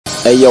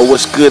Hey yo,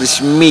 what's good? It's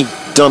me,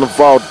 Dun of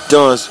all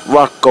duns,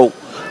 Rocco.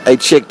 Hey,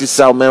 check this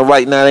out, man.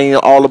 Right now, it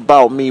ain't all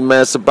about me,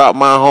 man. It's about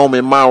my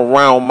homie, my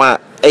round, my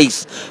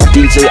ace,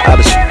 DJ out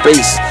of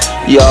space.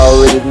 You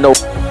already know.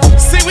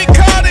 See, we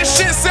call this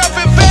shit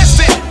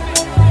self-invested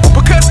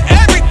because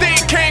everything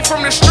came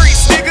from the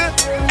streets, nigga.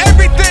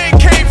 Everything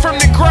came from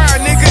the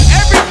grind, nigga.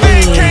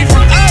 Everything came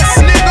from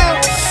us, nigga.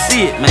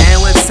 Shit,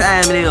 man, what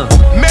time it is?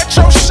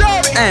 Metro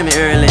Shawty. Damn it,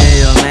 early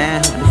hell,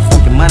 man. The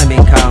fucking money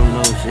been calling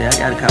those shit. I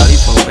gotta call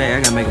these folks back.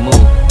 I gotta make a move.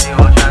 You know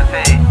what I'm trying to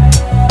say?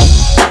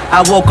 I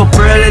woke up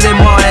early that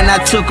morning,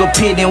 I took a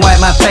pit and wiped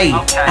my face.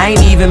 I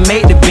ain't even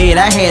made the bed,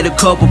 I had a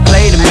couple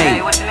play to make.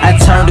 I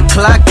turned the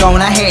clock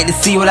on, I had to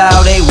see what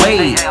all they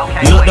weighed.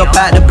 Looked up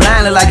out the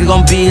blind, looked like it's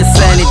gonna be a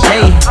sunny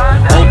day.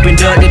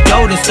 Opened up the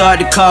door and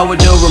started the car with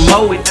the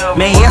remote.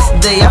 Man,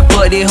 yesterday I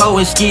fucked that hoe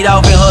and skied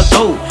off in her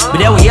throat. But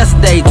that was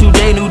yesterday,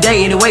 today, new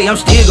day. Anyway, I'm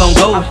still gonna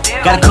go.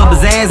 Got a couple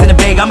Zans in the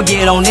bag, I'ma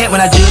get on that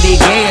when I do that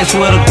gas.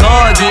 Swear to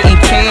God,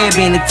 getting cab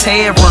in the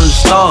tab from the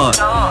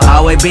start.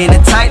 Always been the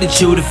type to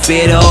chew the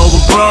fed over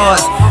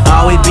broads.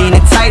 Always been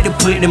the type to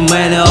put the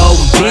money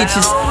over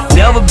bitches.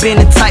 Never been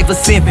the type for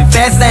simping.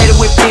 Fascinated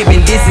with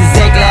pimping. This is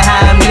exactly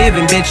how I'm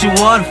living. Bet you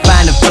wanna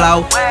find a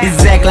flaw. This is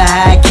exactly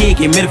how I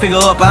kick it. Middle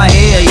finger up on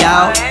here,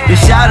 y'all. The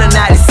shout are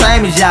not the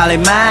same as y'all.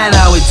 And mine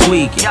always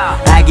tweaking.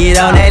 I get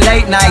on that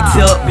late night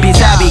tip, bitch,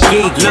 I be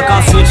geeking. Look,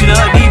 I'm switching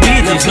up these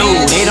bitches. No,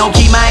 they don't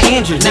keep my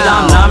interest. Nigga,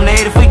 I'm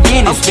nominated for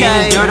Guinness.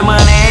 Spending dirty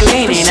money and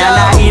leaning. Now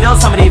I eat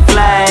on some of these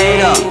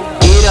flags.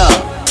 Eat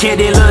up. Kid,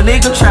 that little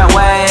nigga try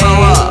way.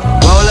 Roll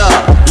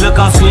up. Look,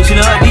 I'm switching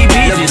up these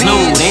bitches. No,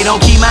 they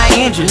don't keep my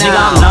interest. Nigga,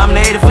 I'm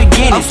nominated for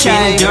Guinness.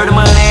 Spending dirty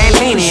money and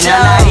leaning.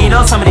 Now I eat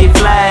on some of these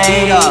flags.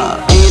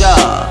 Eat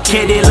up.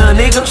 Kid, that little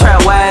nigga try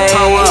way.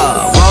 Roll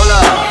up.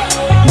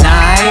 Nah,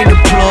 I ain't the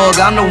plug,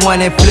 I'm the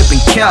one that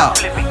flippin' cow.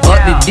 Up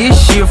to this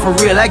shit for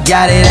real, I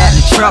got it out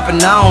the trap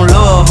and I don't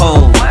love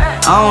hoes.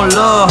 I don't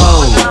love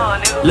hoes.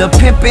 Lil'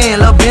 Pimpin',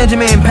 Lil'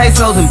 Benjamin,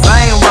 pesos and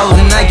bang rolls,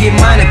 and I get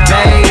money,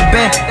 baby.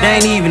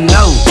 They ain't even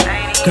know.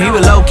 Cause he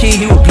was low key,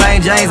 he was plain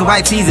James and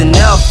white tees and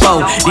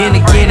Nelfo. Then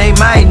again, they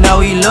might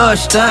know he love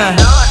stun.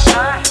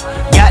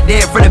 Got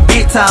that for the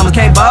big timers,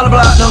 can't ball the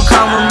block, don't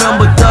come.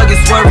 Remember thuggin',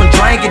 swerving,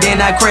 drinking,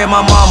 then I crave my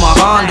mama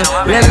Honda.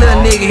 That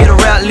little nigga hit a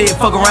rap lit,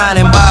 fuck around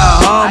and buy a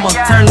Hummer.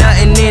 Turn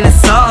nothing into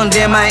something,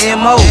 then my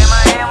MO.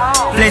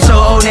 Flex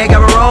your old neck,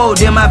 got a roll,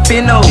 then my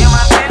finno.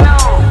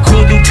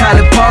 Cool through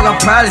College Park, I'm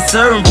probably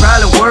serving,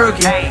 probably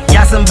working.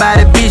 Got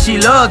somebody, bitch, she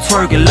love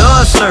twerking,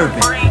 love slurping.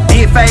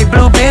 Big fake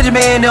blue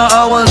Benjamin, them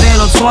old ones in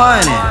them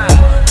 20.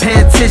 Pay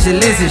attention,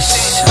 listen,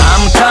 shh,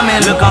 I'm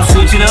coming. Look, I'm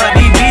switching up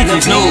these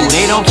bitches. No,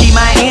 they don't keep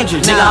my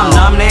interest. Nigga, I'm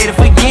nominated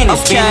for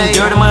Guinness. Spending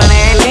dirty money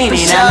and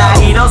leaning. Now I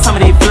eat on some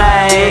of these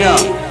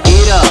flags.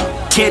 Eat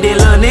up. Kid, that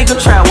little nigga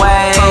try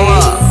way.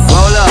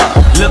 Roll up.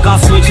 Look,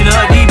 I'm switching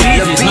up these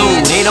bitches. No,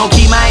 they don't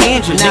keep my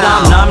interest. Nigga,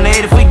 I'm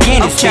nominated for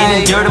Guinness.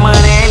 Spending dirty money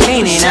and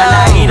leaning. Now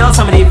I eat on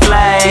some of these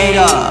flags. Eat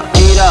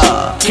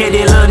up. Kid,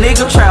 that little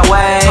nigga try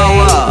way.